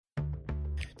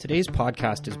Today's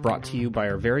podcast is brought to you by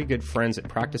our very good friends at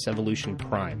Practice Evolution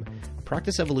Prime.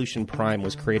 Practice Evolution Prime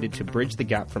was created to bridge the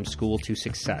gap from school to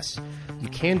success. You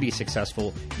can be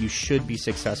successful, you should be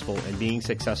successful, and being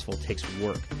successful takes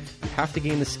work. You have to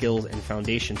gain the skills and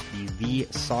foundation to be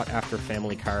the sought-after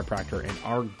family chiropractor, and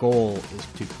our goal is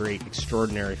to create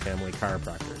extraordinary family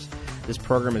chiropractors. This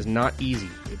program is not easy.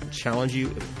 It will challenge you,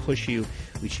 it will push you.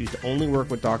 We choose to only work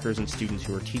with doctors and students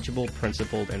who are teachable,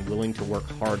 principled, and willing to work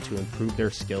hard to improve their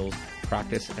skills,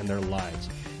 practice, and their lives.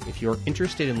 If you're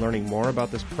interested in learning more about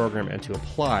this program and to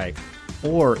apply,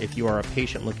 or if you are a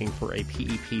patient looking for a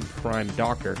PEP Prime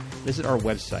doctor, visit our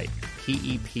website,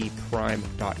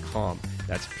 pepprime.com.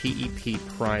 That's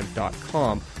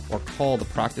pepprime.com, or call the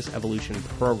Practice Evolution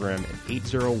Program at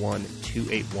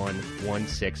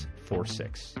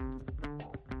 801-281-1646.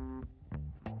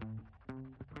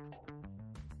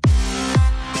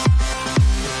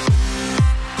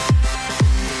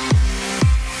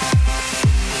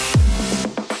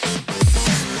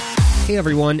 Hey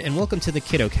everyone, and welcome to the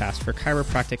KiddoCast for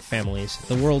chiropractic families,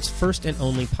 the world's first and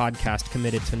only podcast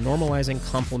committed to normalizing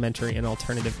complementary and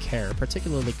alternative care,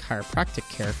 particularly chiropractic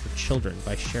care for children,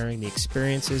 by sharing the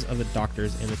experiences of the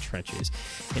doctors in the trenches.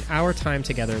 In our time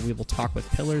together, we will talk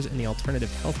with pillars in the alternative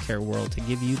healthcare world to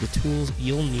give you the tools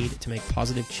you'll need to make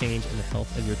positive change in the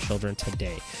health of your children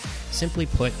today. Simply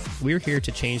put, we're here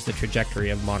to change the trajectory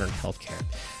of modern healthcare.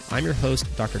 I'm your host,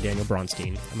 Dr. Daniel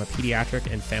Bronstein. I'm a pediatric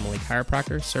and family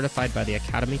chiropractor certified by the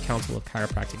Academy Council of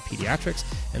Chiropractic Pediatrics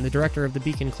and the director of the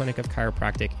Beacon Clinic of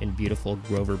Chiropractic in beautiful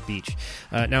Grover Beach.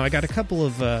 Now, I got a couple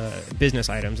of business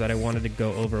items that I wanted to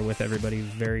go over with everybody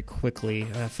very quickly.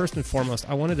 First and foremost,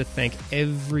 I wanted to thank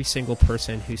every single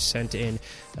person who sent in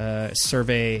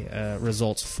survey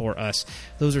results for us.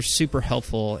 Those are super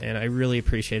helpful, and I really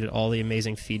appreciated all the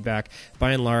amazing feedback.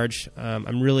 By and large,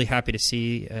 I'm really happy to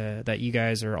see that you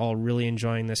guys are all really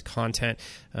enjoying this content,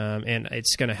 and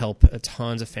it's going to help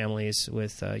tons of families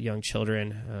with young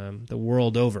children the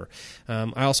world over.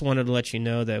 I also wanted to let you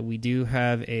know that we do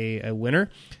have a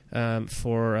winner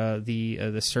for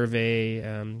the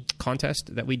survey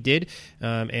contest that we did,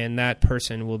 and that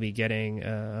person will be getting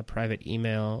a private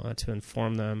email to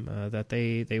inform them that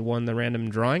they won the random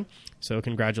drawing. So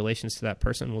congratulations to that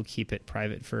person. We'll keep it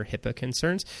private for HIPAA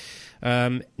concerns.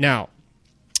 Now,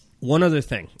 one other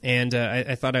thing, and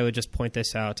I thought I would just point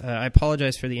this out. I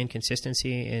apologize for the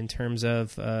inconsistency in terms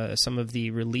of some of the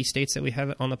release dates that we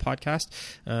have on the podcast.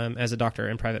 As a doctor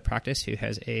in private practice who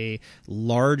has a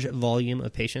large volume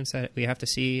of patients that we have to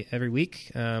see every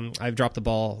week, I've dropped the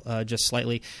ball just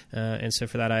slightly, and so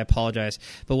for that I apologize.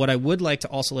 But what I would like to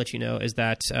also let you know is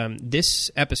that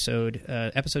this episode,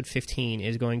 episode 15,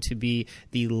 is going to be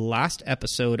the last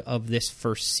episode of this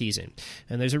first season.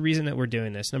 And there's a reason that we're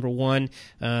doing this. Number one,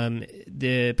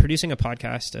 the producing a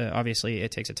podcast, obviously it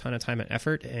takes a ton of time and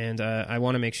effort, and I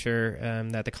want to make sure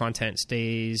that the content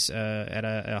stays at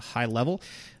a high level,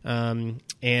 and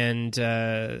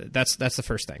that's the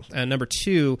first thing. Number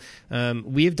two,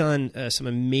 we have done some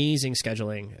amazing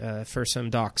scheduling for some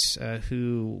docs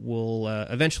who will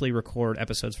eventually record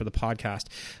episodes for the podcast,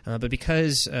 but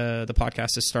because the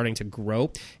podcast is starting to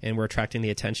grow and we're attracting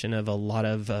the attention of a lot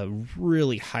of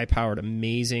really high-powered,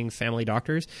 amazing family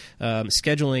doctors,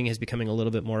 scheduling is becoming a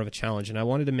little bit more of a challenge, and I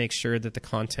wanted to make sure that the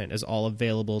content is all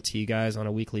available to you guys on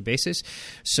a weekly basis.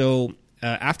 So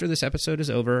after this episode is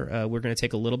over, we're going to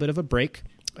take a little bit of a break,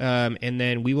 and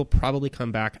then we will probably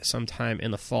come back sometime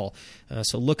in the fall.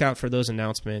 So look out for those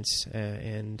announcements,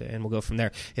 and we'll go from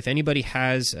there. If anybody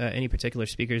has any particular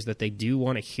speakers that they do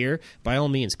want to hear, by all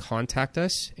means, contact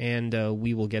us, and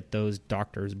we will get those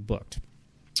doctors booked.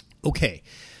 Okay,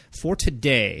 for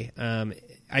today,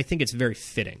 I think it's very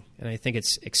fitting, and I think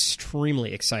it's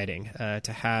extremely exciting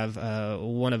to have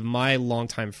one of my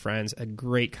longtime friends, a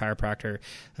great chiropractor,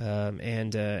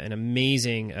 and an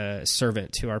amazing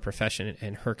servant to our profession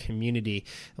and her community.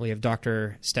 We have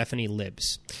Dr. Stephanie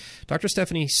Libbs. Dr.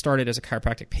 Stephanie started as a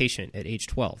chiropractic patient at age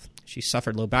 12. She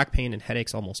suffered low back pain and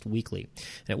headaches almost weekly.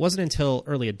 And it wasn't until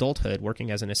early adulthood,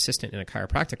 working as an assistant in a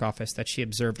chiropractic office, that she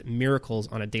observed miracles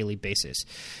on a daily basis.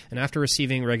 And after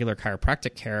receiving regular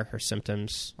chiropractic care, her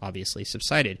symptoms obviously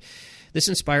subsided. This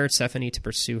inspired Stephanie to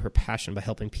pursue her passion by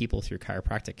helping people through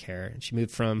chiropractic care. And she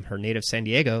moved from her native San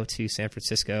Diego to San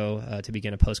Francisco to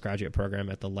begin a postgraduate program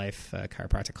at the Life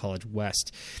Chiropractic College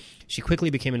West. She quickly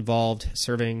became involved,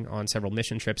 serving on several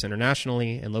mission trips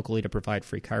internationally and locally to provide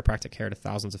free chiropractic care to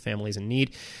thousands of families in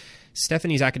need.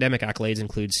 Stephanie's academic accolades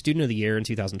include Student of the Year in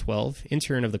 2012,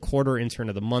 Intern of the Quarter, Intern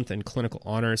of the Month, and Clinical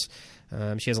Honors.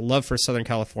 She has a love for Southern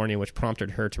California, which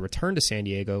prompted her to return to San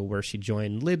Diego, where she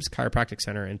joined Libs Chiropractic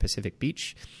Center in Pacific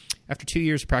Beach. After 2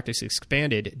 years, practice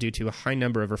expanded due to a high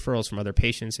number of referrals from other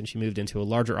patients, and she moved into a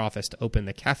larger office to open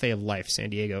the Cafe of Life San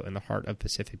Diego in the heart of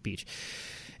Pacific Beach.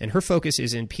 And her focus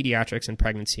is in pediatrics and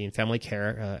pregnancy and family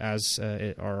care, as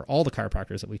are all the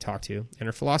chiropractors that we talk to. And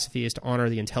her philosophy is to honor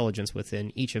the intelligence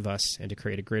within each of us and to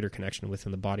create a greater connection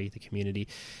within the body, the community,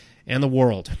 and the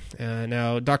world.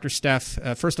 Now, Dr. Steph,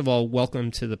 first of all,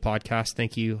 welcome to the podcast.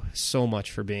 Thank you so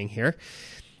much for being here.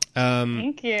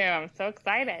 Thank you. I'm so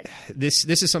excited. This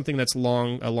is something that's a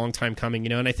long time coming,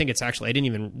 and I think it's actually, I didn't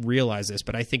even realize this,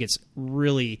 but I think it's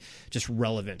really just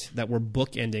relevant that we're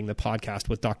bookending the podcast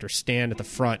with Dr. Stan at the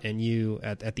front and you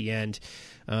at the end,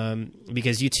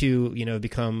 because you two, have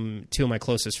become two of my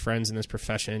closest friends in this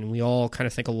profession. We all kind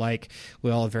of think alike.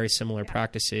 We all have very similar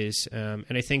practices. And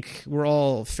I think we're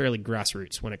all fairly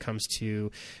grassroots when it comes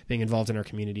to being involved in our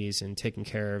communities and taking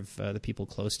care of the people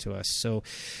close to us. So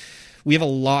we have a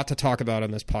lot to talk about on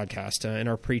this podcast. In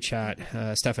our pre-chat,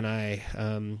 Steph and I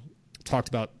talked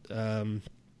about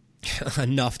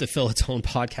enough to fill its own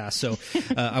podcast. So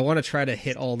I want to try to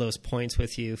hit all those points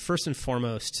with you. First and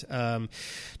foremost,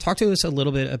 talk to us a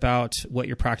little bit about what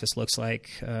your practice looks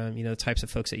like, the types of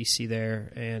folks that you see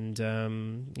there, and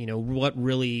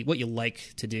what you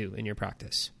like to do in your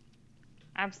practice.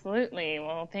 Absolutely.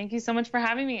 Well, thank you so much for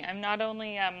having me. I'm not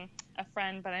only a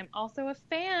friend, but I'm also a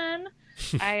fan.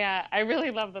 I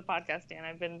really love the podcast,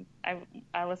 Dan.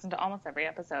 I listen to almost every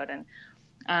episode, and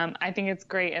I think it's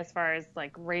great as far as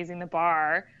like raising the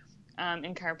bar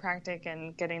in chiropractic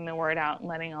and getting the word out and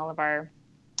letting all of our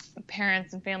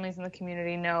parents and families in the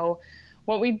community know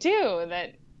what we do.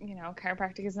 That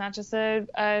chiropractic is not just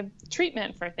a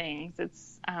treatment for things.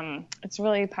 It's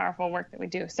really powerful work that we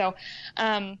do. So.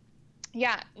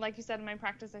 Yeah, like you said, in my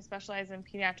practice, I specialize in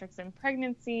pediatrics and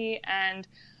pregnancy, and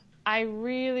I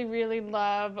really, really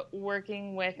love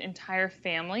working with entire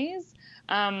families.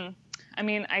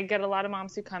 I get a lot of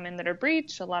moms who come in that are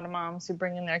breech, a lot of moms who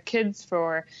bring in their kids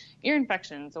for ear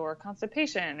infections or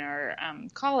constipation or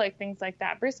colic, things like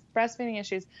that, breastfeeding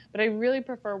issues. But I really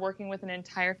prefer working with an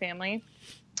entire family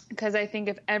because I think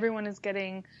if everyone is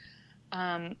getting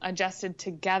adjusted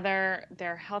together,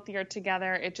 they're healthier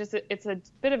together. It's a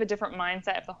bit of a different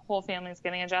mindset if the whole family is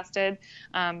getting adjusted,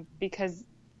 because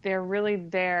they're really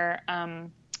there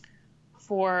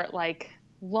for like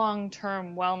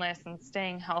long-term wellness and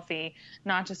staying healthy,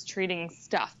 not just treating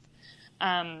stuff.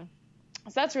 So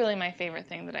that's really my favorite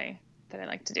thing that I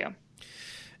like to do.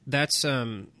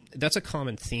 That's a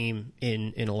common theme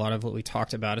in a lot of what we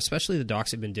talked about, especially the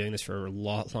docs have been doing this for a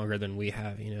lot longer than we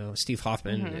have. Steve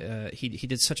Hoffman, he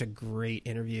did such a great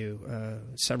interview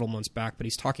several months back, but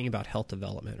he's talking about health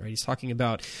development, right? He's talking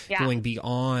about going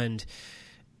beyond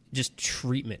just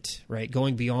treatment, right?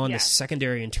 Going beyond the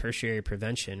secondary and tertiary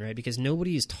prevention, right? Because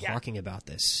nobody is talking about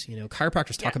this.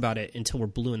 Chiropractors talk about it until we're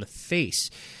blue in the face,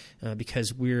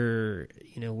 because we're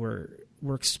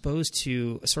exposed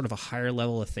to a sort of a higher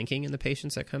level of thinking in the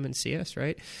patients that come and see us,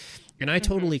 right? And I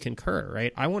totally concur,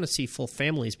 right? I want to see full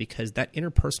families because that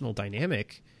interpersonal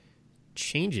dynamic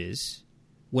changes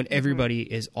when everybody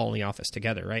is all in the office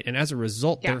together, right? And as a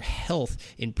result, their health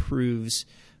improves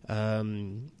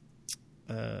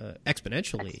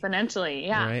exponentially,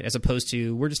 right? As opposed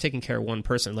to we're just taking care of one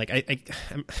person. Like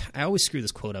I always screw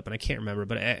this quote up, and I can't remember,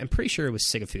 but I'm pretty sure it was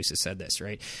Sigafus that said this,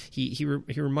 right? He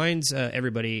reminds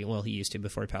everybody. Well, he used to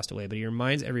before he passed away, but he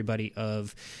reminds everybody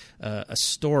of a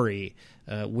story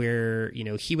where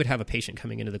he would have a patient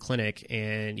coming into the clinic,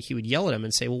 and he would yell at him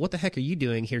and say, "Well, what the heck are you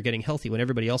doing here, getting healthy when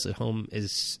everybody else at home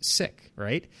is sick?"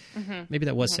 Right? Maybe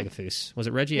that was Sigafus. Was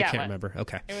it Reggie? Yeah, I can't remember.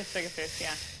 Okay, it was Sigafus.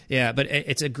 Yeah. Yeah, but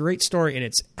it's a great story, and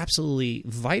it's absolutely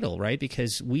vital, right?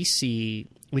 Because we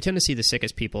tend to see the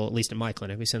sickest people, at least in my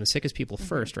clinic, we send the sickest people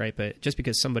first, right? But just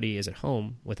because somebody is at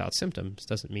home without symptoms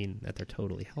doesn't mean that they're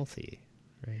totally healthy,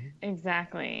 right?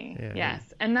 Exactly. Yeah.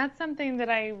 Yes. And that's something that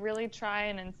I really try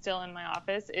and instill in my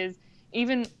office is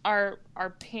even our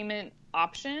payment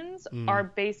options are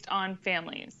based on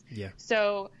families. Yeah.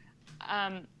 So,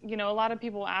 a lot of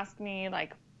people ask me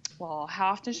like, well, how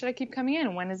often should I keep coming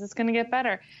in? When is this going to get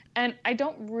better? And I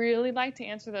don't really like to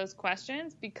answer those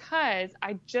questions because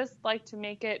I just like to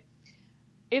make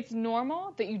it's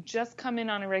normal that you just come in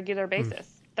on a regular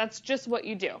basis. That's just what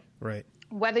you do. Right.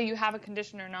 Whether you have a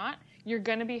condition or not, you're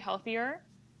going to be healthier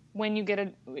when you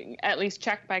get at least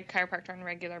checked by a chiropractor on a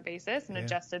regular basis and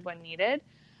adjusted when needed.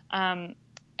 And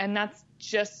that's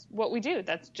just what we do.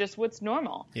 That's just what's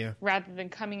normal. Yeah. Rather than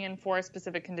coming in for a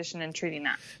specific condition and treating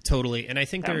that. Totally. And I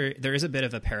think there is a bit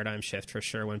of a paradigm shift for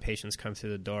sure when patients come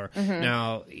through the door.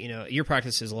 Now, your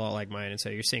practice is a lot like mine. And so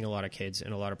you're seeing a lot of kids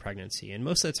and a lot of pregnancy. And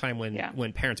most of the time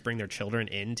when parents bring their children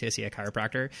in to see a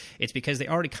chiropractor, it's because they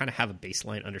already kind of have a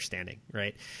baseline understanding,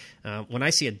 right? When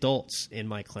I see adults in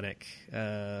my clinic,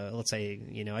 let's say,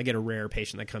 I get a rare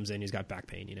patient that comes in who's got back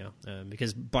pain,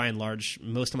 because by and large,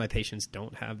 most of my patients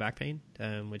don't have back pain,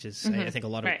 which is, I think a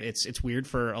lot of, it's weird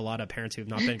for a lot of parents who have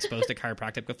not been exposed to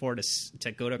chiropractic before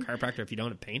to go to a chiropractor if you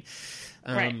don't have pain.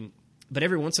 But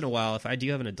every once in a while, if I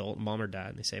do have an adult, mom or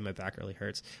dad, and they say my back really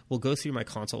hurts, we'll go through my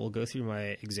consult, we'll go through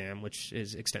my exam, which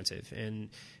is extensive. And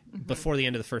before the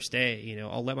end of the first day,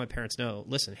 I'll let my parents know,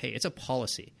 listen, hey, it's a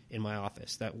policy in my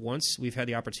office that once we've had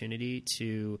the opportunity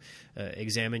to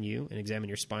examine you and examine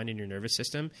your spine and your nervous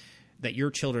system, that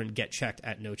your children get checked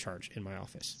at no charge in my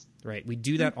office, right? We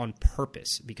do that on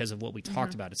purpose because of what we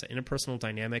talked about. It's an interpersonal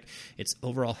dynamic. It's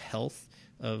overall health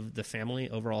of the family,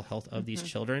 overall health of these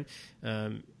children.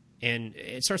 And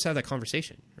it starts to have that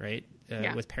conversation, right,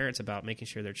 with parents about making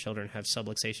sure their children have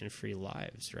subluxation-free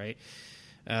lives, right?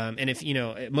 And if,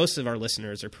 most of our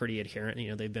listeners are pretty adherent,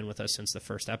 they've been with us since the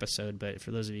first episode, but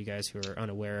for those of you guys who are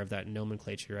unaware of that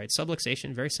nomenclature, right,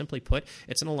 subluxation, very simply put,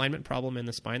 it's an alignment problem in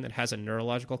the spine that has a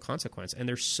neurological consequence. And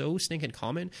they're so stinking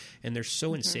common and they're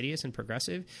so insidious and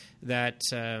progressive that,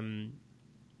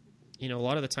 a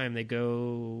lot of the time they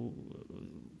go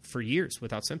for years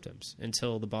without symptoms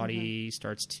until the body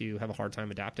starts to have a hard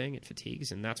time adapting. It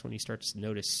fatigues, and that's when you start to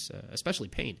notice, especially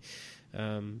pain.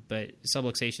 But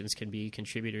subluxations can be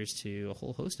contributors to a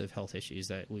whole host of health issues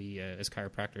that we, as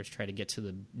chiropractors, try to get to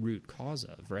the root cause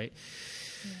of, right?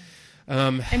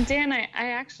 Yeah. And Dan,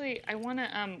 I want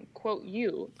to quote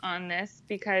you on this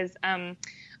because a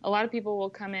lot of people will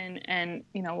come in and,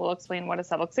 we'll explain what a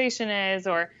subluxation is,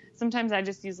 or sometimes I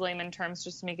just use layman terms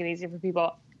just to make it easier for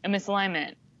people. A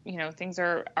misalignment, things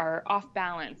are off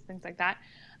balance, things like that.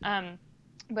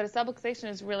 But a subluxation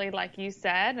is really, like you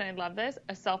said, and I love this,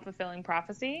 a self-fulfilling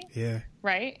prophecy. Yeah.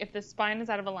 Right? If the spine is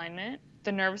out of alignment,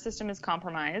 the nervous system is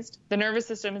compromised. The nervous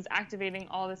system is activating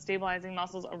all the stabilizing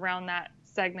muscles around that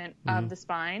segment of the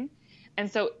spine.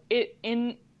 And so it,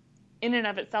 in and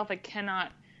of itself, it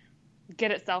cannot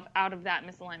get itself out of that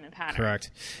misalignment pattern.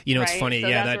 Correct. It's funny. So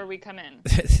yeah, that's where we come in.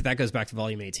 That goes back to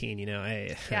volume 18.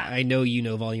 I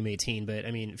know volume 18, but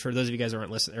I mean, for those of you guys who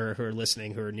aren't listening or who are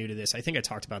listening who are new to this, I think I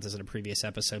talked about this in a previous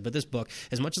episode. But this book,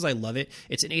 as much as I love it,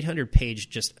 it's an 800-page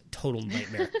just total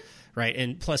nightmare. Right.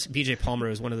 And plus, BJ Palmer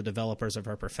is one of the developers of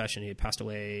our profession. He had passed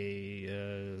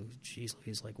away,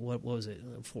 he's like, what was it?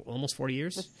 Almost 40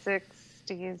 years? The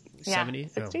 60s. 70?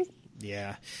 60s? Oh.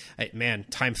 Yeah, man,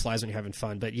 time flies when you're having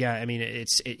fun. But yeah, I mean,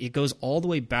 it goes all the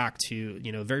way back to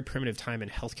very primitive time in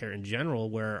healthcare in general,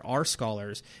 where our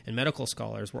scholars and medical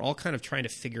scholars were all kind of trying to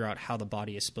figure out how the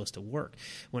body is supposed to work.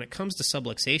 When it comes to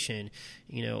subluxation,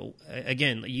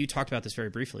 again, you talked about this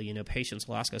very briefly. Patients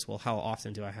will ask us, well, how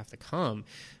often do I have to come?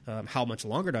 How much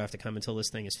longer do I have to come until this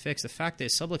thing is fixed? The fact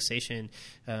is, subluxation,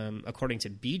 according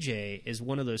to BJ, is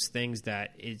one of those things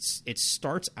that it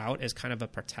starts out as kind of a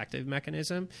protective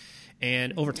mechanism.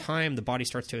 And over time, the body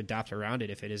starts to adapt around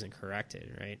it if it isn't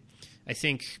corrected, right? I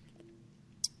think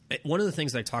one of the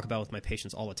things that I talk about with my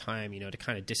patients all the time, to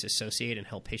kind of disassociate and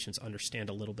help patients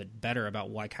understand a little bit better about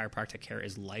why chiropractic care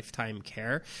is lifetime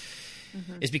care,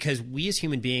 is because we as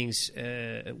human beings,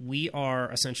 we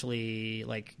are essentially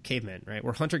like cavemen, right?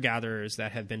 We're hunter-gatherers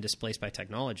that have been displaced by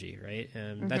technology, right?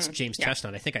 That's James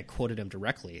Chestnut. I think I quoted him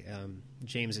directly.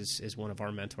 James is one of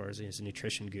our mentors. He's a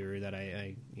nutrition guru that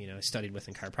I studied with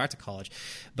in chiropractic college.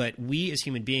 But we as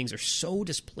human beings are so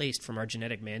displaced from our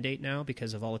genetic mandate now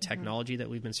because of all the technology that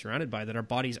we've been surrounded by that our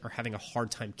bodies are having a hard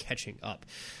time catching up.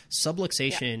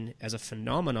 Subluxation as a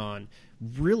phenomenon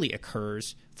really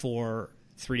occurs for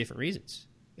 3 different reasons.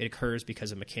 It occurs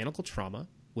because of mechanical trauma,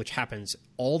 which happens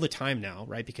all the time now,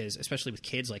 right? Because especially with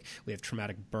kids, like we have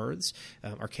traumatic births.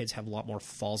 Our kids have a lot more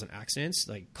falls and accidents,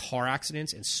 like car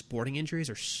accidents and sporting injuries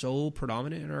are so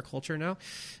predominant in our culture now.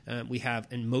 We have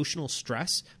emotional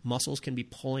stress. Muscles can be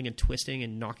pulling and twisting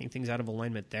and knocking things out of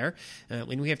alignment there.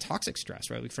 And we have toxic stress,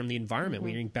 right? From the environment. We're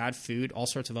eating bad food, all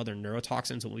sorts of other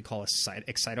neurotoxins, what we call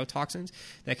excitotoxins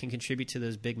that can contribute to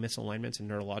those big misalignments and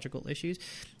neurological issues.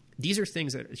 These are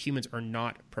things that humans are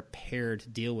not prepared to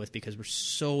deal with because we're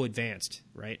so advanced,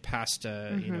 right? Past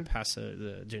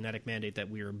the genetic mandate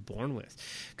that we were born with.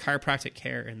 Chiropractic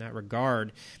care in that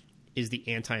regard is the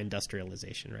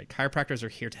anti-industrialization, right? Chiropractors are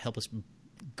here to help us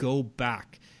go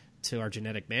back to our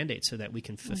genetic mandate so that we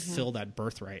can fulfill that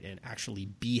birthright and actually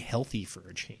be healthy for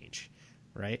a change,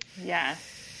 right? Yeah.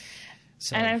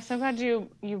 So, and I'm so glad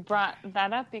you brought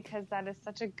that up, because that is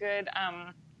such a good,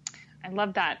 I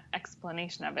love that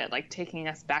explanation of it, like taking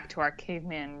us back to our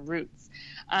caveman roots.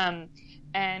 I've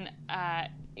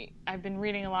been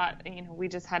reading a lot, we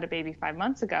just had a baby 5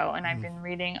 months ago, and I've been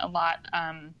reading a lot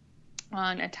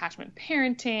on attachment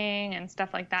parenting and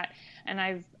stuff like that. And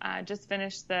I've just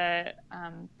finished the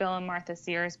Bill and Martha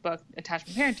Sears book,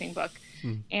 Attachment Parenting book.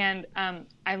 And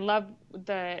I love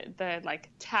the like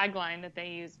tagline that they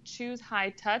use: choose high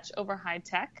touch over high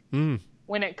tech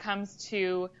when it comes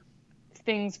to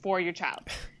things for your child,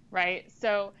 right?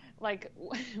 So like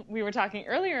we were talking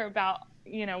earlier about,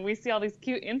 we see all these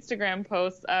cute Instagram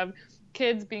posts of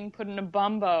kids being put in a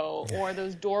bumbo or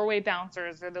those doorway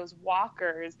bouncers or those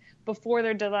walkers before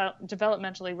they're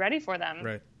developmentally ready for them.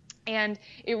 Right. And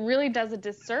it really does a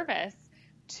disservice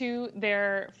to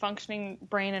their functioning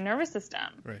brain and nervous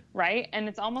system. Right. And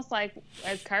it's almost like,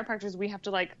 as chiropractors, we have to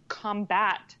like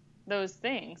combat those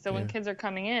things. So when kids are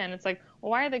coming in, it's like,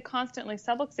 well, why are they constantly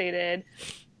subluxated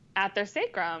at their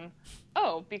sacrum?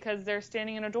 Oh, because they're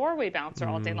standing in a doorway bouncer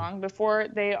all day long before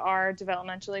they are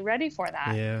developmentally ready for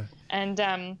that. Yeah. And,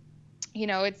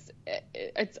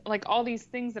 it's like all these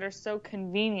things that are so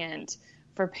convenient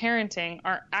for parenting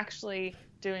are actually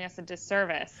doing us a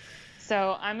disservice.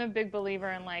 So I'm a big believer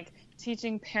in like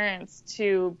teaching parents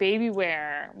to baby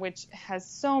wear, which has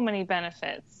so many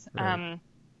benefits. Right.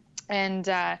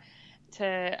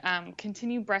 To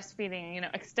continue breastfeeding,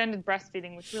 extended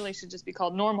breastfeeding, which really should just be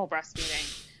called normal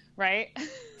breastfeeding, right?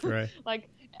 Right. Like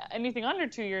anything under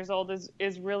 2 years old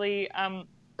is really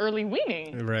early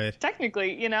weaning, right?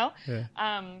 Technically, Yeah.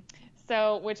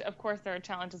 So, which of course there are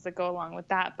challenges that go along with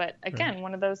that, but again,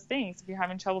 one of those things. If you're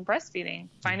having trouble breastfeeding,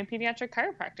 find a pediatric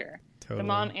chiropractor. Totally. The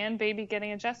mom and baby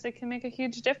getting adjusted can make a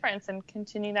huge difference and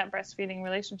continue that breastfeeding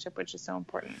relationship, which is so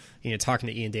important. Talking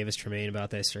to Ian Davis Tremaine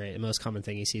about this, right? The most common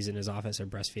thing he sees in his office are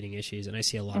breastfeeding issues, and I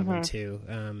see a lot of them too.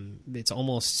 It's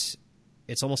almost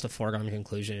a foregone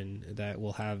conclusion that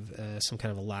we'll have some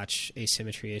kind of a latch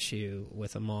asymmetry issue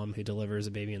with a mom who delivers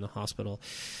a baby in the hospital.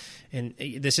 And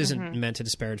this isn't meant to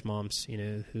disparage moms,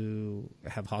 who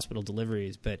have hospital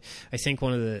deliveries. But I think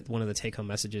one of the take-home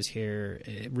messages here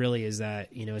really is that,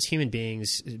 as human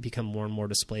beings become more and more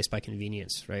displaced by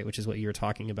convenience, right, which is what you were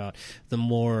talking about, the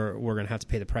more we're going to have to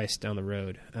pay the price down the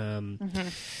road.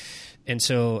 And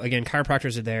so, again,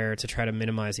 chiropractors are there to try to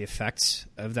minimize the effects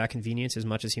of that convenience as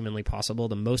much as humanly possible.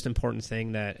 The most important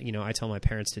thing that, I tell my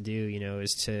parents to do,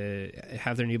 is to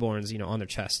have their newborns, on their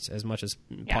chests as much as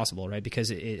possible, right?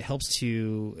 Because it helps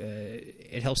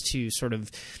to sort of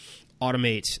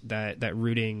automate that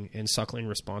rooting and suckling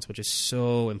response, which is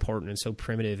so important and so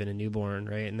primitive in a newborn,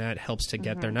 right? And that helps to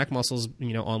get their neck muscles,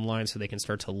 online, so they can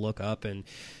start to look up and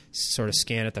sort of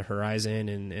scan at the horizon,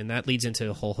 and that leads into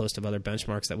a whole host of other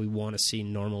benchmarks that we want to see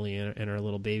normally in our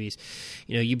little babies.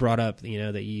 You brought up,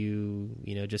 that you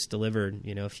just delivered,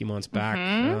 a few months back.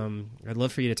 I'd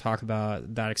love for you to talk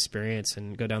about that experience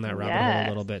and go down that rabbit hole a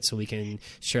little bit so we can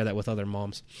share that with other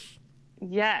moms.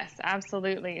 Yes,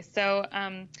 absolutely. So,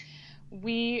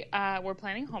 we were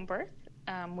planning home birth.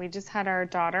 We just had our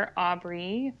daughter,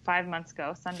 Aubrey, 5 months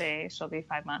ago. Sunday, she'll be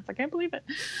 5 months. I can't believe it.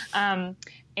 So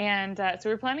we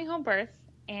were planning home birth,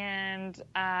 and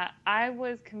I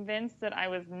was convinced that I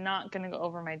was not going to go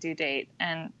over my due date.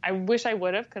 And I wish I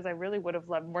would have, because I really would have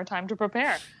loved more time to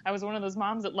prepare. I was one of those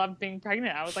moms that loved being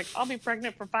pregnant. I was like, I'll be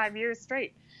pregnant for 5 years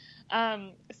straight.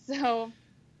 So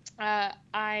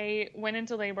I went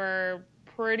into labor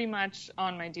pretty much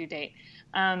on my due date.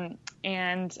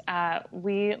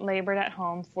 We labored at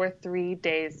home for 3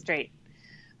 days straight.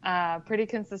 Pretty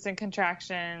consistent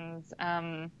contractions.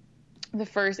 The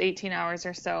first 18 hours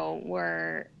or so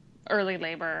were early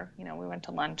labor. We went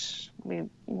to lunch. We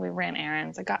ran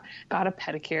errands. I got a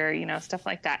pedicure, stuff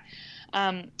like that.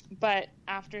 But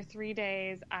after 3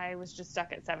 days, I was just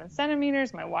stuck at 7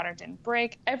 centimeters. My water didn't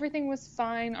break. Everything was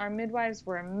fine. Our midwives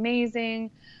were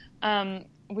amazing.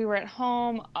 We were at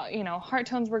home, heart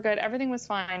tones were good. Everything was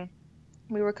fine.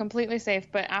 We were completely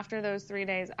safe. But after those 3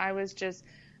 days, I was just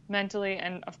mentally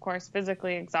and, of course,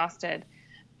 physically exhausted,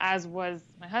 as was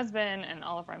my husband and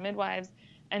all of our midwives.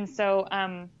 And so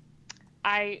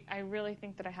I really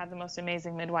think that I had the most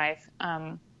amazing midwife.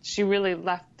 She really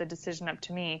left the decision up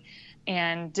to me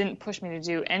and didn't push me to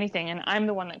do anything. And I'm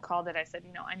the one that called it. I said,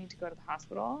 I need to go to the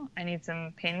hospital. I need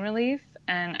some pain relief,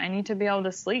 and I need to be able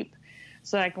to sleep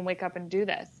so that I can wake up and do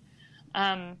this,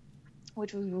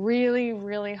 which was really,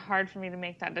 really hard for me to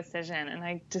make that decision. And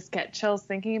I just get chills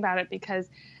thinking about it, because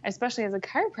especially as a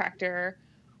chiropractor,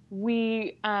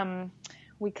 we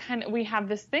we have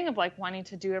this thing of like wanting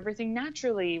to do everything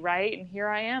naturally, right? And here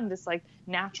I am, this like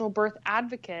natural birth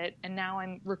advocate, and now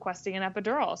I'm requesting an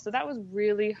epidural. So that was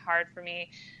really hard for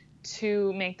me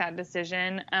to make that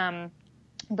decision.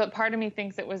 But part of me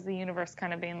thinks it was the universe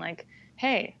kind of being like,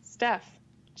 hey, Steph,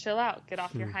 chill out, get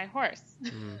off your high horse.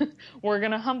 We're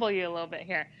going to humble you a little bit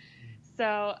here.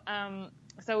 So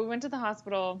we went to the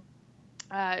hospital.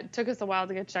 It took us a while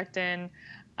to get checked in.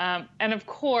 And of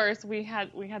course we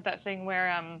had that thing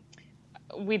where,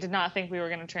 we did not think we were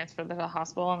going to transfer to the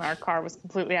hospital, and our car was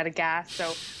completely out of gas.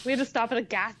 So we had to stop at a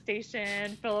gas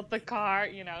station, fill up the car.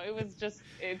 You know,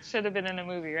 it should have been in a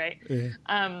movie, right?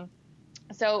 Yeah.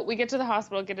 So we get to the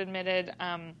hospital, get admitted.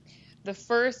 The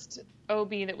first OB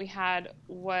that we had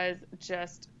was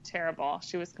just terrible.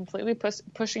 She was completely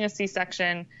pushing a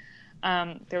C-section.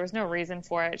 There was no reason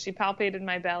for it. She palpated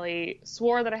my belly,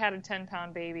 swore that I had a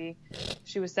 10-pound baby.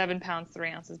 She was 7 pounds, 3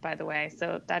 ounces, by the way.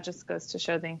 So that just goes to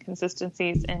show the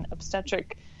inconsistencies in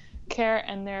obstetric care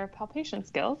and their palpation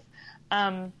skills.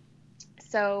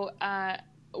 So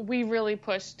we really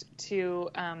pushed to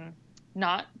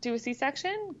not do a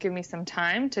C-section, give me some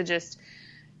time to just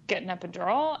get an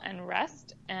epidural and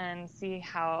rest and see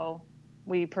how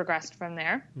we progressed from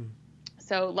there.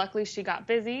 So luckily she got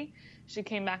busy. She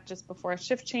came back just before a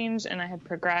shift change, and I had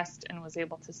progressed and was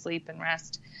able to sleep and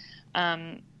rest.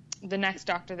 The next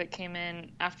doctor that came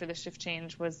in after the shift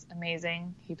change was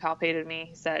amazing. He palpated me.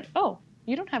 He said, "Oh,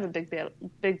 you don't have a big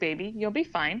baby. You'll be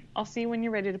fine. I'll see you when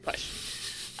you're ready to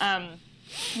push."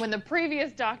 When the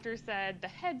previous doctor said, the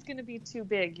head's going to be too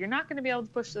big, you're not going to be able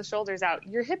to push the shoulders out,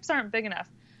 your hips aren't big enough.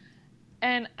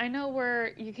 And I know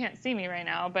you can't see me right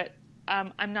now, but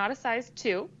I'm not a size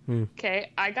 2.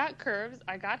 Okay. I got curves.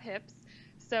 I got hips.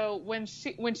 So when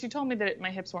she told me that my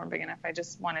hips weren't big enough, I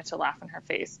just wanted to laugh in her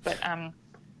face, but,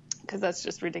 cause that's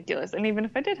just ridiculous. And even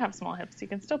if I did have small hips, you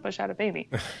can still push out a baby.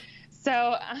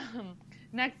 So,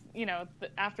 next,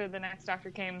 after the next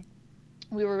doctor came,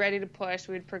 we were ready to push.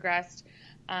 We had progressed,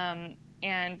 and,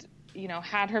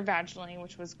 had her vaginally,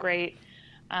 which was great.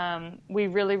 We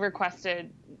really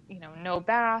requested, no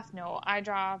bath, no eye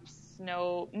drops,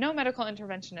 no medical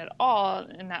intervention at all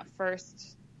in that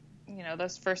first,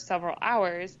 those first several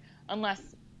hours, unless,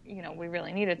 we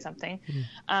really needed something.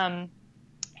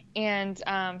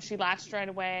 She latched right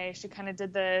away. She kind of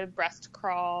did the breast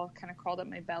crawl, kind of crawled up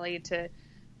my belly to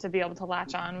be able to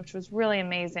latch on, which was really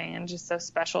amazing and just so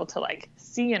special to like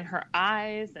see in her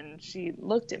eyes. And she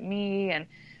looked at me, and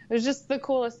it was just the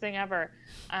coolest thing ever.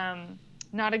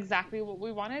 Not exactly what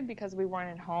we wanted because we weren't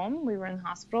at home. We were in the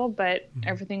hospital, but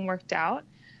everything worked out.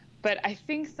 But I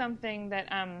think something that,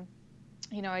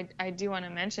 I do want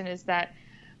to mention is that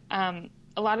a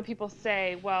lot of people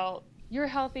say, well, you're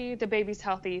healthy, the baby's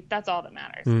healthy, that's all that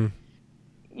matters.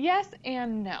 Yes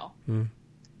and no.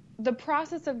 The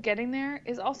process of getting there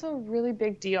is also a really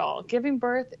big deal. Giving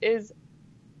birth is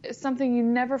something you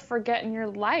never forget in your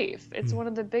life. It's one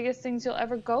of the biggest things you'll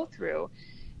ever go through.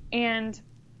 And,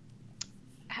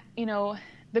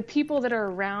 the people that are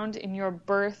around in your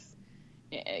birth,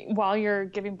 while you're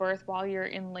giving birth, while you're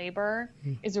in labor,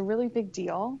 is a really big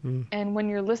deal. And when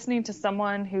you're listening to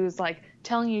someone who's like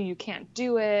telling you can't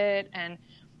do it and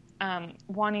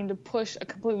wanting to push a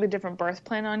completely different birth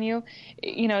plan on you,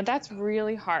 that's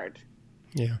really hard.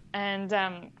 Yeah. And,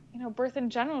 birth in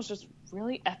general is just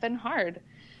really effing hard.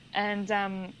 And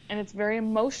it's very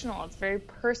emotional. It's very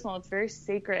personal. It's very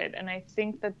sacred. And I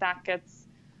think that gets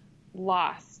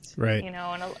lost, right?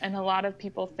 And a lot of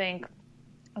people think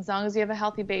as long as you have a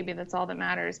healthy baby, that's all that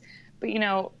matters. But,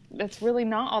 that's really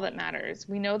not all that matters.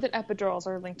 We know that epidurals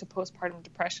are linked to postpartum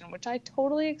depression, which I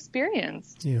totally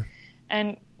experienced. Yeah.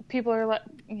 And people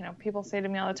people say to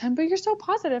me all the time, but you're so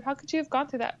positive. How could you have gone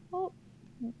through that? Well,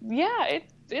 yeah,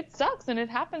 it sucks. And it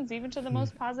happens even to the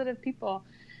most positive people.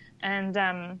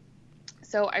 And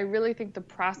so I really think the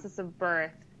process of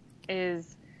birth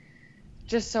is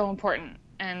just so important.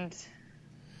 And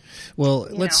well,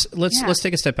 let's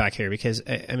take a step back here, because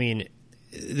I mean,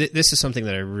 this is something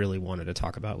that I really wanted to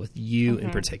talk about with you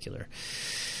in particular.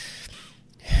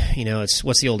 It's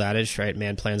what's the old adage, right?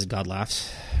 Man plans, God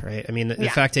laughs, right? I mean, the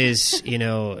fact is,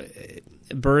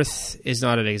 birth is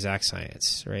not an exact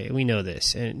science, right? We know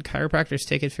this, and chiropractors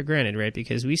take it for granted, right?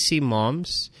 Because we see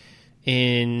moms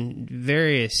in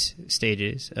various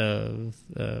stages of,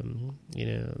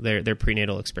 their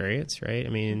prenatal experience, right? I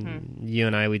mean, you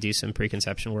and I, we do some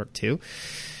preconception work too.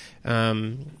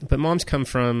 But moms come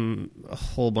from a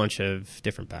whole bunch of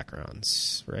different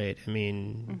backgrounds, right? I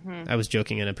mean, I was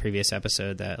joking in a previous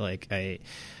episode that like I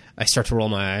start to roll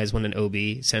my eyes when an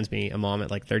OB sends me a mom at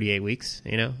like 38 weeks,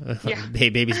 hey,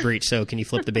 baby's breech, so can you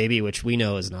flip the baby? Which we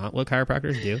know is not what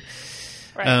chiropractors do.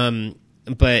 Right.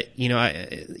 But,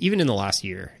 even in the last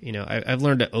year, I've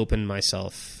learned to open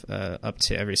myself up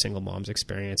to every single mom's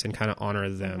experience and kind of honor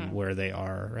them where they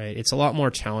are, right? It's a lot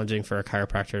more challenging for a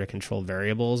chiropractor to control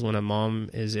variables when a mom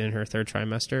is in her third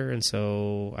trimester. And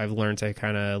so I've learned to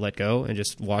kind of let go and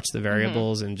just watch the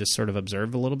variables and just sort of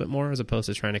observe a little bit more as opposed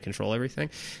to trying to control everything.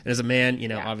 And as a man,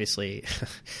 obviously...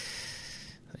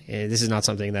 this is not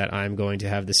something that I'm going to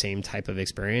have the same type of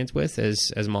experience with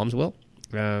as moms will.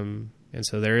 And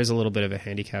so there is a little bit of a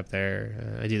handicap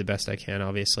there. I do the best I can,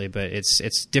 obviously, but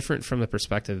it's different from the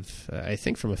perspective, I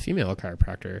think, from a female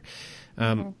chiropractor.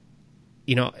 Now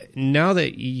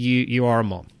that you are a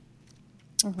mom,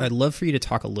 I'd love for you to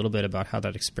talk a little bit about how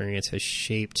that experience has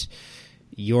shaped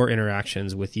your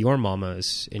interactions with your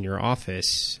mamas in your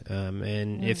office,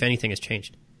 and if anything has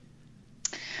changed.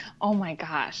 Oh my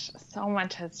gosh, so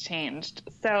much has changed.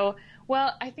 So,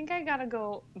 well, I think I got to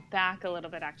go back a little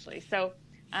bit, actually. So,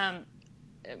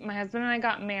 my husband and I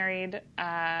got married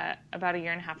about a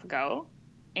year and a half ago,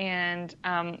 and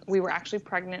we were actually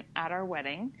pregnant at our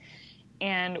wedding,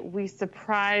 and we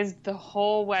surprised the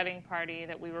whole wedding party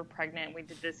that we were pregnant. We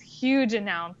did this huge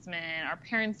announcement. Our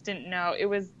parents didn't know. It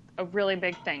was a really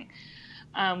big thing.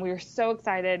 We were so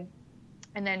excited,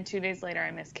 and then 2 days later,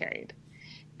 I miscarried,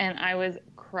 and I was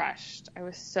crushed. I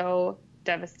was so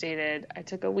devastated. I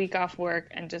took a week off work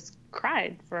and just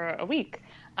cried for a week.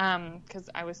 Because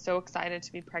I was so excited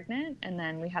to be pregnant, and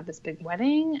then we had this big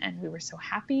wedding, and we were so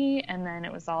happy, and then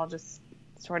it was all just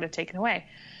sort of taken away.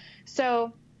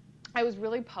 So I was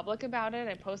really public about it.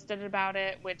 I posted about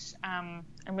it, which I'm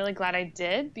really glad I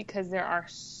did, because there are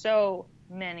so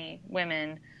many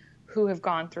women who have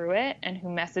gone through it and who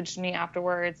messaged me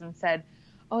afterwards and said,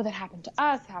 oh, that happened to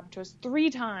us. It happened to us 3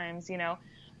 times, and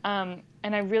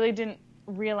I really didn't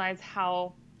realize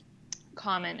how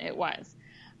common it was.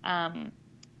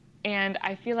 And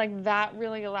I feel like that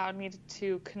really allowed me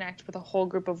to connect with a whole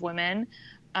group of women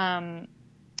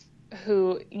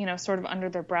who, sort of under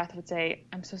their breath would say,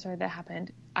 I'm so sorry that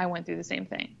happened. I went through the same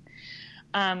thing.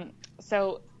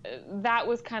 So that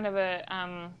was kind of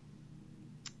a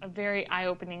very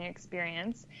eye-opening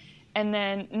experience. And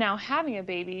then now having a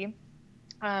baby,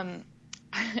 I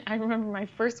remember my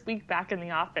first week back in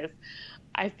the office,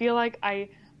 I feel like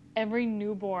every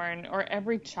newborn or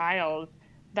every child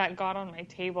that got on my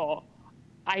table,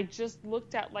 I just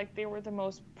looked at like they were the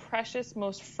most precious,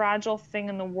 most fragile thing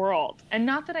in the world. And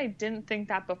not that I didn't think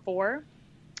that before,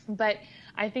 but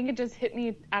I think it just hit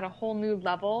me at a whole new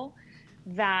level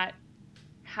that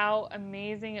how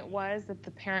amazing it was that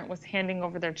the parent was handing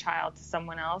over their child to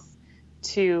someone else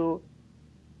to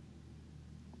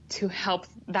help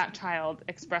that child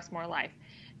express more life.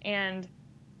 And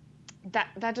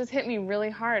that just hit me really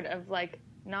hard of like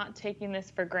not taking this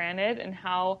for granted and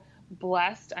how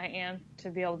blessed I am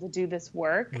to be able to do this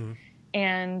work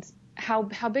and how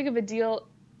big of a deal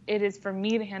it is for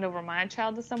me to hand over my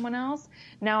child to someone else.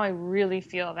 Now I really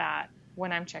feel that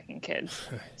when I'm checking kids.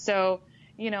 So,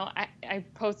 I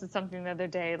posted something the other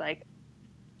day, like,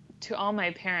 to all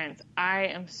my parents, I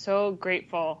am so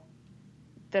grateful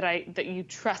that you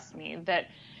trust me, that,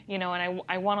 and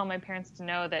I want all my parents to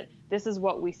know that this is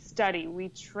what we study, we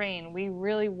train, we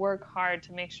really work hard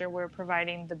to make sure we're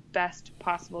providing the best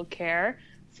possible care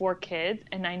for kids.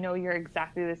 And I know you're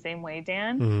exactly the same way,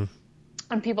 Dan.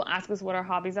 And people ask us what our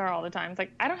hobbies are all the time. It's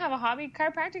like, I don't have a hobby.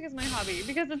 Chiropractic is my hobby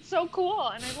because it's so cool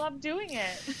and I love doing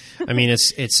it. I mean,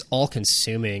 it's all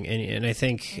consuming. And I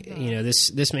think,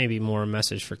 this may be more a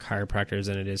message for chiropractors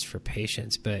than it is for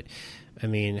patients. But I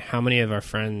mean, how many of our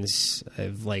friends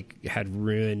have had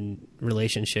ruined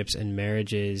relationships and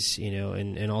marriages,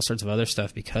 and all sorts of other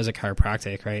stuff because of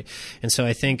chiropractic, right? And so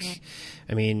I think,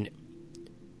 I mean,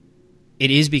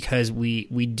 it is because we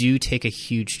do take a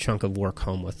huge chunk of work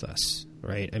home with us.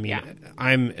 Right. I mean,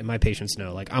 my patients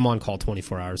know, I'm on call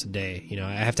 24 hours a day.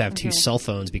 I have to have 2 cell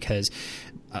phones because,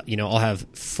 I'll have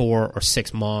 4 or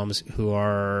 6 moms who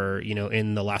are,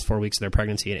 in the last 4 weeks of their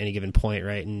pregnancy at any given point.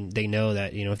 Right. And they know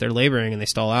that, if they're laboring and they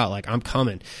stall out, I'm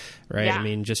coming. Right. Yeah. I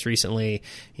mean, just recently,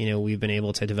 we've been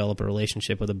able to develop a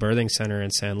relationship with a birthing center in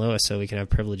San Luis so we can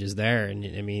have privileges there. And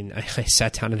I mean, I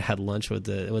sat down and had lunch with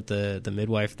the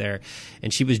midwife there,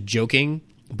 and she was joking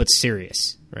but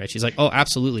serious, right? She's like, oh,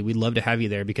 absolutely, we'd love to have you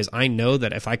there because I know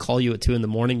that if I call you at 2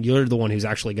 a.m, you're the one who's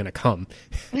actually going to come.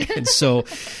 And so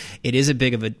it is a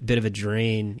bit of a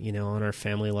drain, on our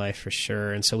family life for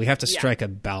sure. And so we have to strike a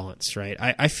balance, right?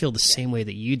 I feel the same way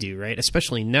that you do, right?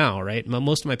 Especially now, right?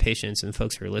 Most of my patients and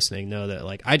folks who are listening know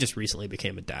that I just recently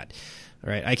became a dad.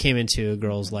 Right. I came into a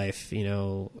girl's life,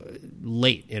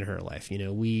 late in her life.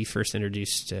 We first we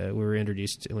were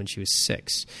introduced when she was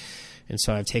 6. And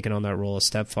so I've taken on that role as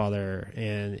stepfather,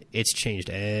 and it's changed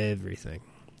everything,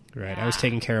 right? I was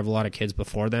taking care of a lot of kids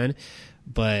before then,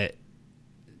 but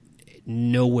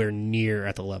nowhere near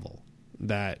at the level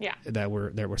that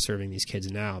we're serving these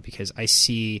kids now, because I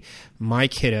see my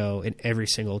kiddo in every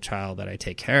single child that I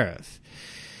take care of.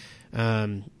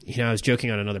 I was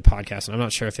joking on another podcast, and I'm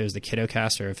not sure if it was the Kiddo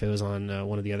Cast or if it was on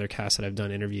one of the other casts that I've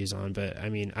done interviews on, but I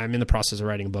mean, I'm in the process of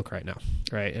writing a book right now,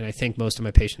 right? And I think most of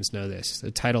my patients know this.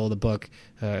 The title of the book,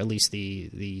 at least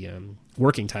the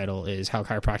working title, is How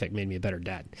Chiropractic Made Me a Better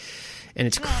Dad. And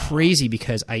it's crazy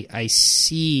because I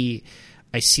see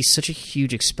such a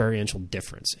huge experiential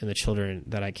difference in the children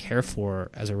that I care for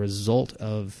as a result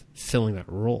of filling that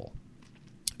role.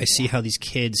 I see how these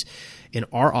kids in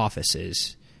our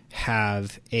offices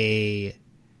have I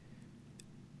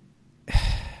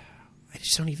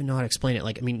just don't even know how to explain it.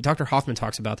 Like, I mean, Dr. Hoffman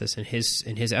talks about this in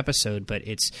his episode, but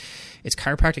it's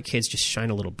chiropractic kids just shine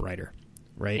a little brighter,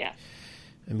 right? Yeah.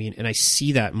 I mean, and I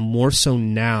see that more so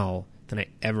now than I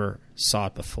ever saw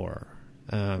it before.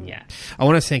 I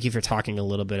want to thank you for talking a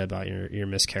little bit about your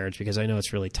miscarriage, because I know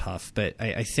it's really tough, but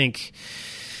I think,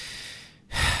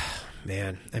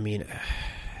 man, I mean,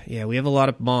 yeah, we have a lot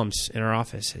of moms in our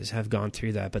offices have gone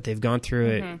through that, but they've gone through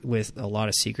it with a lot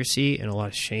of secrecy and a lot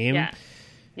of shame. Yeah.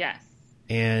 Yes.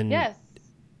 And and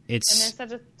there's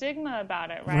such a stigma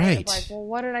about it, right? It's like, well,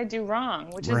 what did I do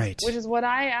wrong? Which is what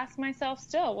I ask myself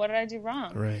still. What did I do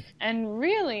wrong? Right. And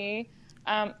really,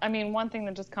 I mean, one thing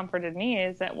that just comforted me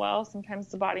is that, well, sometimes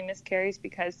the body miscarries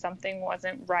because something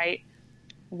wasn't right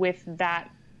with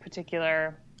that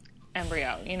particular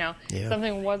embryo,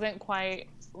 something wasn't quite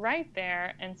right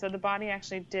there, and so the body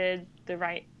actually did the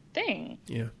right thing,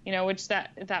 which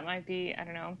that might be, I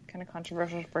don't know, kind of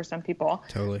controversial for some people,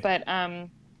 totally, but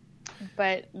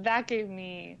that gave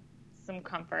me some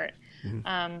comfort.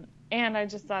 And I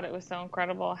just thought it was so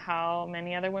incredible how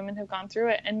many other women have gone through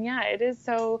it, and it is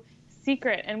so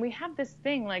secret, and we have this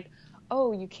thing like,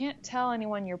 oh, you can't tell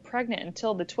anyone you're pregnant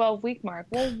until the 12-week mark.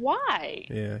 Well,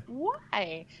 why?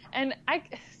 Why? And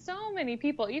so many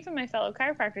people, even my fellow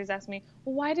chiropractors, ask me,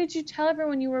 well, why did you tell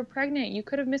everyone you were pregnant? You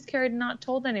could have miscarried and not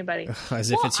told anybody.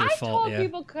 As if it's your fault. I told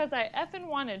people because I effing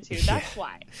wanted to. That's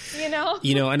why.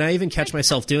 And I even catch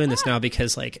myself doing this now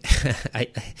because, like,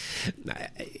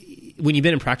 when you've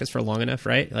been in practice for long enough,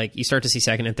 right? Like, you start to see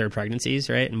second and third pregnancies,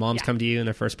 right? And moms come to you in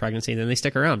their first pregnancy, and then they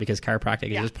stick around because chiropractic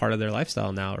is just part of their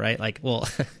lifestyle now, right? Like, well,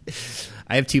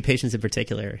 I have two patients in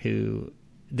particular who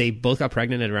they both got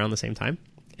pregnant at around the same time,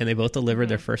 and they both delivered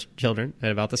their first children at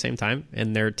about the same time,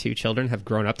 and their two children have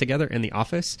grown up together in the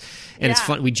office. And it's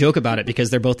fun. We joke about it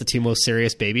because they're both the two most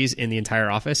serious babies in the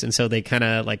entire office, and so they kind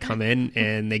of like come in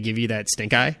and they give you that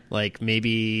stink eye, like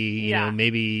maybe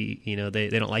they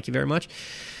don't like you very much.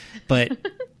 But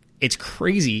it's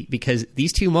crazy because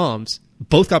these two moms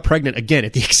both got pregnant again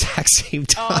at the exact same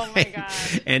time. Oh my God.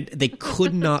 And they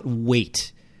could not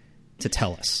wait to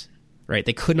tell us, right?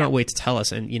 They could not wait to tell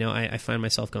us. And, I find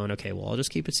myself going, okay, well, I'll just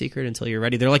keep it secret until you're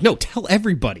ready. They're like, no, tell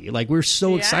everybody. Like, we're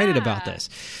so excited about this.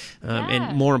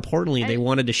 And more importantly, they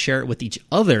wanted to share it with each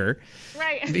other.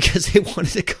 Right. Because they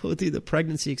wanted to go through the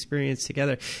pregnancy experience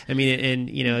together. I mean, and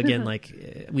again,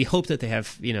 like, we hope that they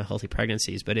have, healthy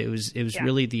pregnancies, but it was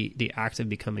really the act of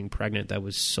becoming pregnant that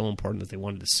was so important that they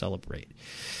wanted to celebrate.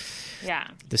 Yeah.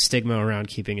 The stigma around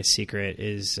keeping a secret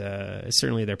is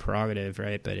certainly their prerogative,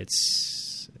 right? But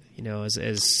it's,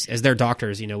 as their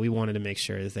doctors, we wanted to make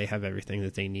sure that they have everything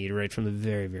that they need right from the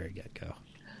very, very get-go.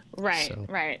 Right,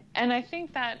 right. And I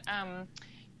think that,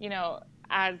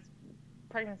 as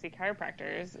pregnancy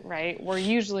chiropractors, right, we're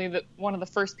usually one of the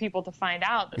first people to find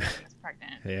out that someone's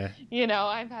pregnant. Yeah.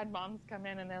 I've had moms come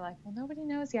in and they're like, well, nobody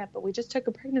knows yet, but we just took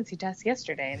a pregnancy test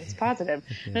yesterday and it's positive.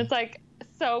 And it's like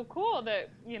so cool that,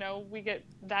 we get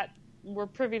that, we're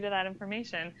privy to that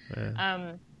information.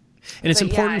 Yeah. And it's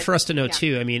important for us to know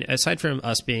too. I mean, aside from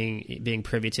us being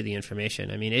privy to the information,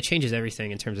 I mean, it changes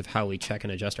everything in terms of how we check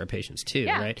and adjust our patients too,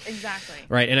 right? Exactly.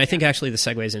 Right. And I think actually the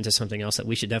segues into something else that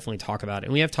we should definitely talk about.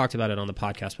 And we have talked about it on the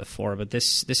podcast before, but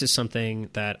this is something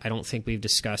that I don't think we've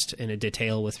discussed in a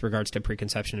detail with regards to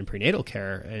preconception and prenatal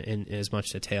care in as much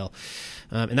detail.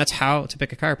 And that's how to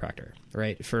pick a chiropractor,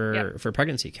 right? For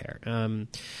pregnancy care.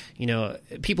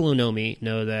 People who know me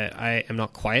know that I am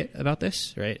not quiet about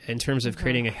this, right? In terms of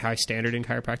creating a high standard in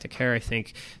chiropractic care, I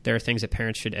think there are things that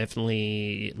parents should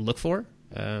definitely look for.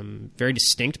 Very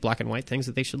distinct black and white things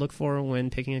that they should look for when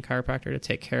picking a chiropractor to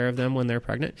take care of them when they're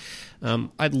pregnant.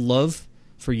 I'd love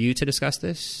for you to discuss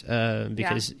this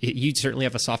because you certainly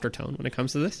have a softer tone when it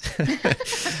comes to this.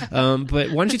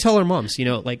 But why don't you tell our moms,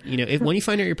 if, when you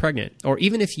find out you're pregnant, or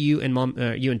even if you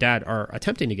and dad are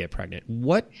attempting to get pregnant,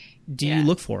 what do you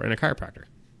look for in a chiropractor?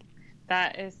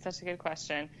 That is such a good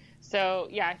question. So,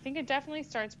 I think it definitely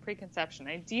starts preconception.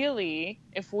 Ideally,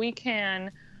 if we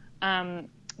can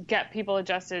get people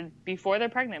adjusted before they're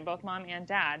pregnant, both mom and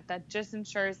dad, that just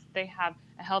ensures they have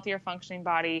a healthier functioning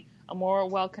body, a more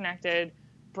well-connected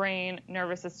brain,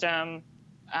 nervous system,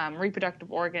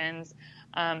 reproductive organs,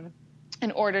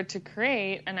 in order to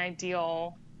create an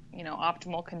ideal,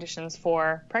 optimal conditions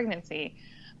for pregnancy.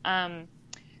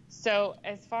 So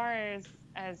as far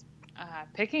as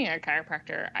picking a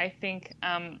chiropractor, I think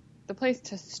the place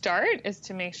to start is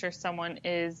to make sure someone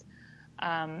is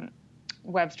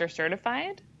Webster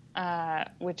certified,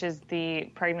 which is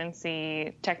the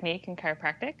pregnancy technique in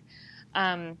chiropractic.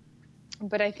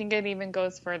 But I think it even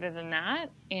goes further than that,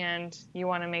 and you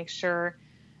want to make sure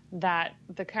that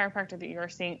the chiropractor that you're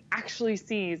seeing actually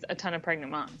sees a ton of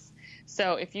pregnant moms.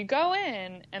 So if you go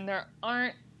in and there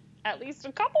aren't at least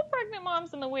a couple pregnant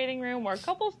moms in the waiting room or a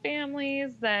couple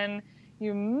families, then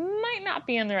you might not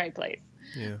be in the right place.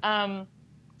 Yeah.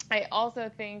 I also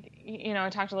think, I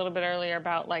talked a little bit earlier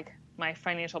about my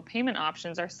financial payment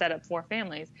options are set up for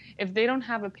families. If they don't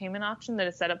have a payment option that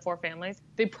is set up for families,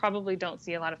 they probably don't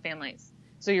see a lot of families.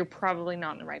 So you're probably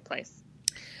not in the right place.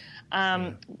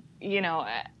 So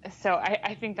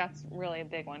I think that's really a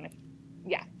big one.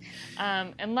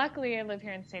 And luckily I live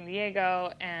here in San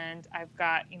Diego, and I've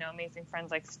got, amazing friends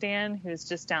like Stan, who's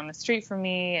just down the street from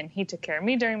me, and he took care of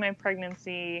me during my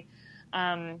pregnancy.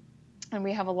 And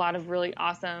we have a lot of really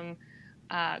awesome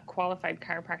qualified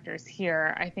chiropractors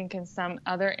here. I think in some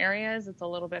other areas it's a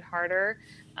little bit harder.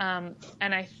 And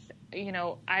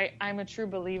I'm a true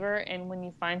believer in when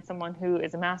you find someone who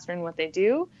is a master in what they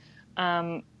do,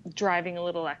 driving a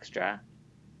little extra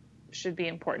should be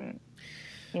important.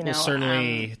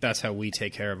 Certainly that's how we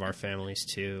take care of our families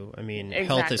too. I mean, exactly.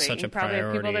 Health is such a priority. You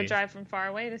probably have people that drive from far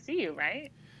away to see you,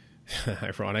 right?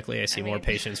 Ironically, I see more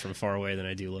patients from far away than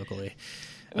I do locally.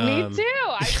 Me too.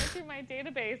 I go through my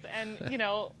database, and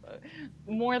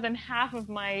more than half of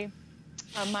my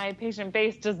patient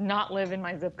base does not live in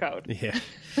my zip code. Yeah,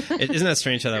 isn't that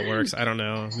strange how that works? I don't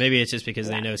know. Maybe it's just because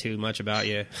they know too much about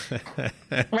you.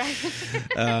 Right.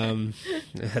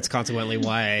 That's consequently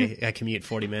why I commute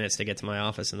 40 minutes to get to my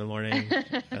office in the morning.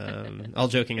 All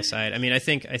joking aside, I mean, I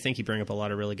think you bring up a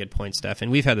lot of really good points, Steph,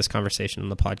 and we've had this conversation on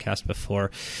the podcast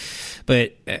before.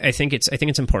 But I think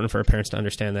it's important for our parents to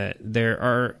understand that there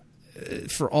are,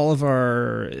 for all of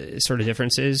our sort of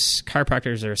differences,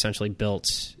 chiropractors are essentially built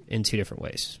in two different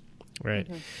ways, right?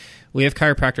 Mm-hmm. We have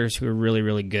chiropractors who are really,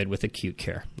 really good with acute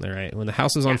care, all right? When the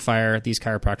house is on fire, these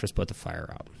chiropractors put the fire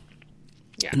out.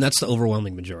 Yeah. And that's the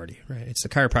overwhelming majority, right? It's the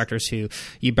chiropractors who,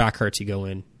 you back hurts, you go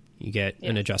in, you get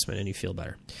an adjustment, and you feel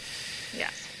better.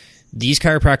 Yes. These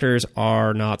chiropractors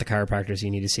are not the chiropractors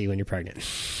you need to see when you're pregnant,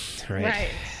 right?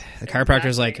 The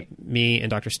chiropractors like me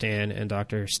and Dr. Stan and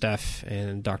Dr. Steph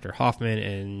and Dr. Hoffman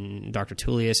and Dr.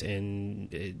 Tullius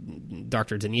and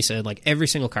Dr. Denisa, like every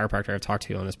single chiropractor I've talked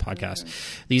to on this podcast,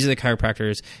 these are the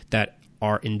chiropractors that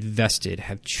are invested,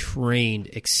 have trained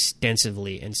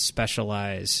extensively, and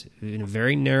specialize in a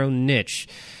very narrow niche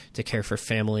to care for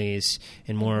families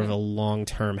in more of a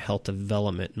long-term health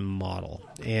development model.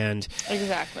 And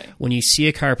exactly, when you see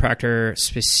a chiropractor,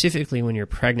 specifically when you're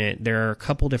pregnant, there are a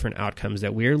couple different outcomes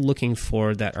that we're looking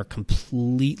for that are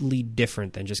completely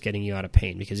different than just getting you out of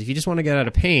pain. Because if you just want to get out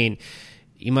of pain,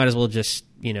 you might as well just,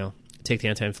 take the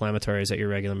anti-inflammatories that your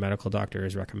regular medical doctor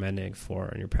is recommending for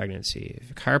in your pregnancy.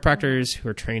 Chiropractors who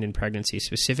are trained in pregnancy,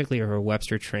 specifically or who are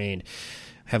Webster trained,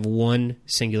 have one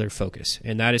singular focus,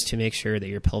 and that is to make sure that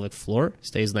your pelvic floor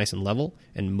stays nice and level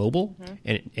and mobile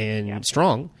and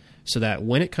strong, so that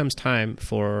when it comes time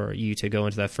for you to go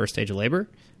into that first stage of labor,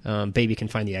 baby can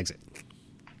find the exit,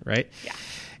 right? Yeah.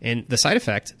 And the side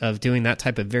effect of doing that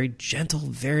type of very gentle,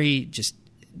 very just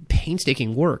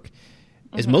painstaking work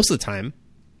is most of the time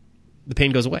the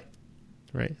pain goes away,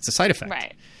 right? It's a side effect.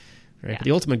 Right. Right. Yeah. But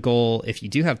the ultimate goal, if you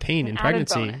do have pain in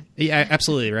pregnancy,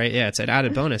 absolutely, right? Yeah, it's an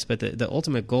added bonus. But the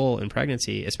ultimate goal in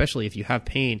pregnancy, especially if you have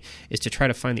pain, is to try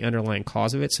to find the underlying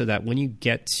cause of it, so that when you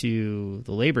get to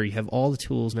the labor, you have all the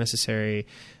tools necessary,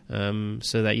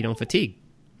 so that you don't fatigue,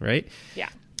 right? Yeah.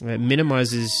 It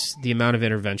minimizes the amount of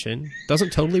intervention.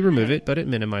 Doesn't totally remove it, but it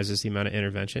minimizes the amount of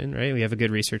intervention, right? We have a good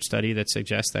research study that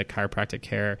suggests that chiropractic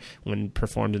care, when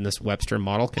performed in this Webster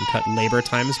model, can cut labor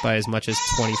times by as much as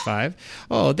 25.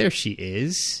 Oh, there she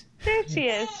is. There she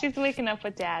is. She's waking up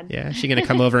with Dad. Yeah, is she going to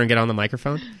come over and get on the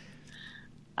microphone?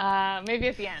 Maybe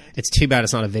at the end. It's too bad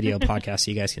it's not a video podcast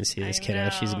so you guys can see this kiddo.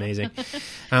 She's amazing.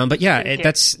 But yeah,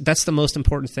 that's the most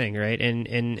important thing, right?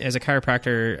 And as a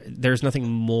chiropractor, there's nothing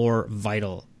more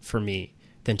vital for me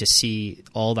than to see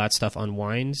all that stuff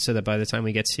unwind so that by the time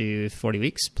we get to 40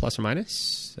 weeks, plus or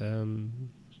minus,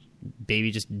 baby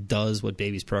just does what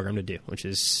baby's programmed to do, which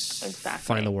is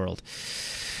find the world.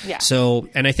 Yeah. So,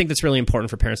 and I think that's really important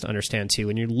for parents to understand too.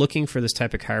 When you're looking for this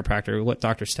type of chiropractor, what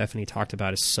Dr. Stephanie talked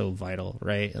about is so vital,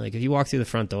 right? Like if you walk through the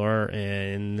front door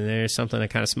and there's something that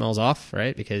kind of smells off,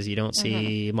 right? Because you don't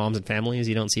see moms and families,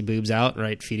 you don't see boobs out,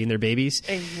 right? Feeding their babies.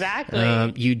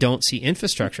 Exactly. You don't see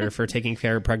infrastructure for taking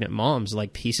care of pregnant moms,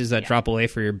 like pieces that drop away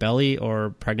for your belly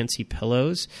or pregnancy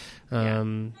pillows.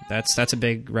 That's a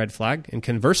big red flag. And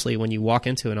conversely, when you walk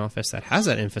into an office that has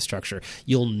that infrastructure,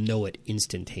 you'll know it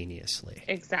instantaneously.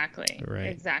 Exactly. Right.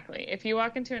 Exactly. If you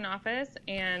walk into an office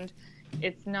and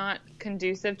it's not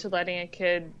conducive to letting a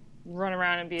kid run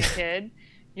around and be a kid,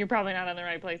 you're probably not in the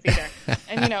right place either.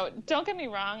 And, don't get me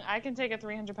wrong. I can take a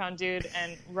 300-pound dude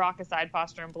and rock a side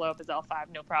posture and blow up his L5,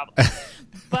 no problem.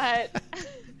 But,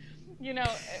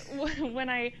 when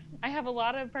I have a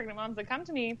lot of pregnant moms that come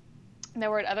to me, that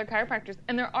were at other chiropractors,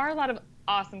 and there are a lot of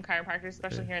awesome chiropractors,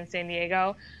 especially here in San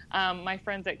Diego. My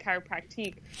friends at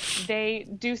Chiropractique, they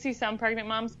do see some pregnant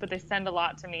moms, but they send a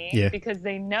lot to me because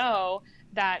they know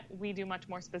that we do much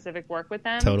more specific work with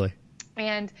them. Totally.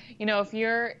 And if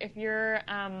you're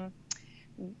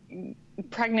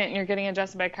pregnant and you're getting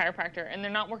adjusted by a chiropractor, and they're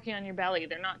not working on your belly,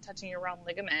 they're not touching your round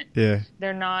ligament,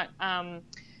 they're not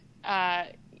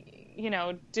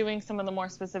doing some of the more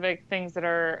specific things that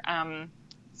are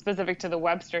specific to the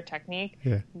Webster technique,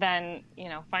 then,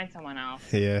 find someone else.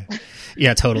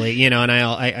 Yeah, totally. And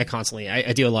I constantly,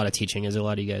 I do a lot of teaching, as a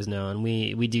lot of you guys know, and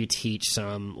we do teach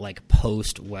some like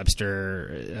post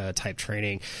Webster type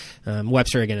training.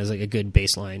 Webster again is like a good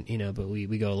baseline, but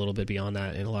we go a little bit beyond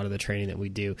that in a lot of the training that we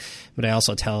do. But I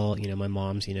also tell, my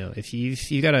moms, if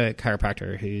you got a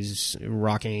chiropractor who's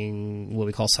rocking what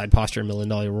we call side posture $1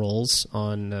 million rolls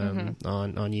on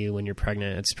you when you're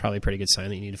pregnant, it's probably a pretty good sign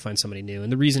that you need to find somebody new.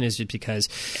 And the reason is just because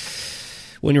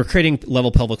when you're creating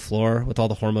level pelvic floor with all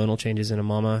the hormonal changes in a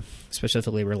mama,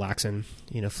 specifically relaxin,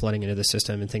 flooding into the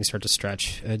system and things start to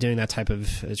stretch, doing that type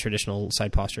of traditional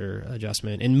side posture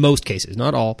adjustment, in most cases,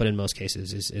 not all, but in most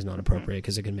cases is not appropriate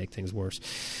because it can make things worse.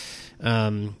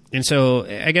 And so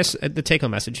I guess the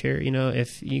take-home message here,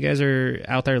 if you guys are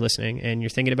out there listening and you're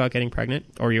thinking about getting pregnant,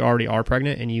 or you already are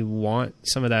pregnant and you want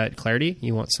some of that clarity,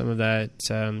 you want some of that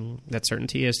that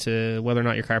certainty as to whether or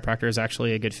not your chiropractor is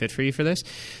actually a good fit for you for this,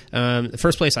 the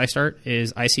first place I start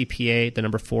is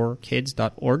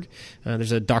ICPA4kids.org.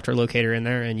 There's a doctor locator in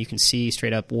there, and you can see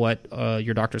straight up what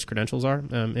your doctor's credentials are.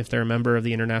 If they're a member of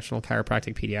the International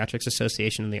Chiropractic Pediatrics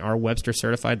Association and they are Webster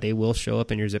certified, they will show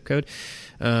up in your zip code.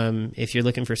 If you're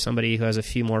looking for somebody who has a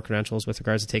few more credentials with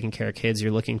regards to taking care of kids, you're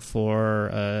looking for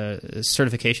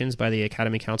certifications by the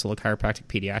Academy Council of Chiropractic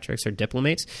Pediatrics or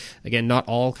diplomates. Again, not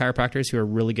all chiropractors who are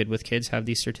really good with kids have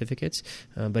these certificates,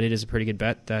 but it is a pretty good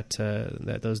bet that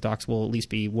those docs will at least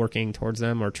be working towards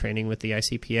them or training with the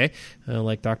ICPA,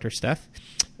 like Dr. Steph.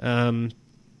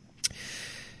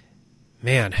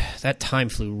 Man, that time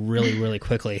flew really, really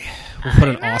quickly. What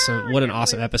an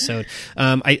awesome episode.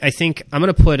 I think I'm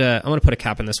gonna put a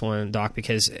cap on this one, Doc,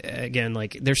 because again,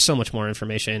 like there's so much more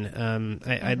information.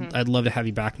 I'd love to have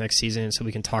you back next season so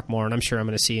we can talk more, and I'm sure I'm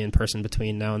gonna see you in person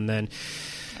between now and then.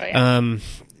 Oh, yeah.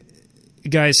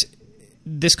 Guys,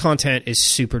 this content is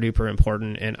super duper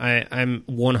important, and I'm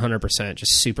 100%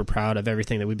 just super proud of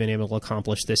everything that we've been able to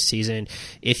accomplish this season.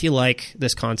 If you like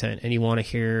this content and you want to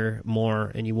hear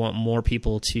more and you want more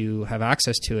people to have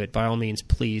access to it, by all means,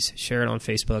 please share it on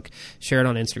Facebook, share it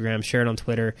on Instagram, share it on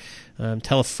Twitter.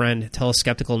 Tell a friend, tell a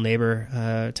skeptical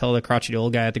neighbor, tell the crotchety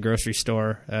old guy at the grocery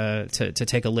store to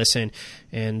take a listen,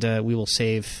 and we will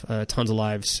save tons of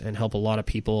lives and help a lot of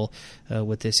people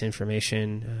with this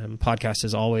information. Podcast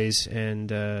as always, and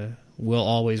will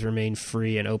always remain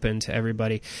free and open to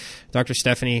everybody. Dr.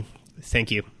 Stephanie,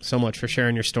 thank you so much for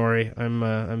sharing your story.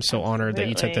 I'm so honored that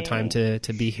you took the time to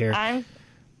be here. I'm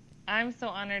so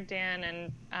honored, Dan,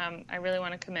 and I really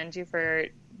want to commend you for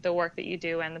the work that you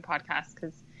do and the podcast,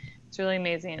 because it's really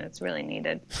amazing and it's really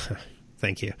needed.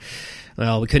 Thank you.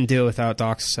 Well, we couldn't do it without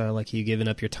docs like you giving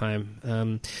up your time.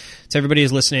 To everybody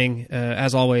who's listening,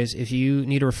 as always, if you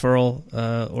need a referral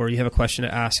or you have a question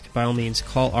to ask, by all means,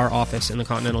 call our office in the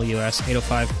continental U.S.,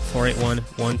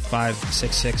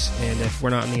 805-481-1566. And if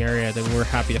we're not in the area, then we're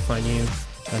happy to find you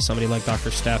somebody like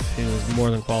Dr. Steph, who is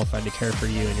more than qualified to care for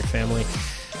you and your family.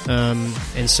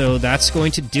 And so that's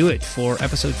going to do it for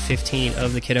episode 15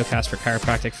 of the KiddoCast for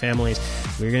Chiropractic Families.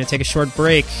 We're going to take a short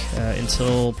break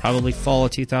until probably fall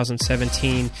of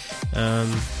 2017.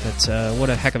 But what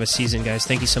a heck of a season, guys.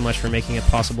 Thank you so much for making it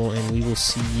possible, and we will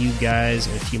see you guys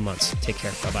in a few months. Take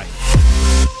care.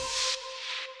 Bye-bye.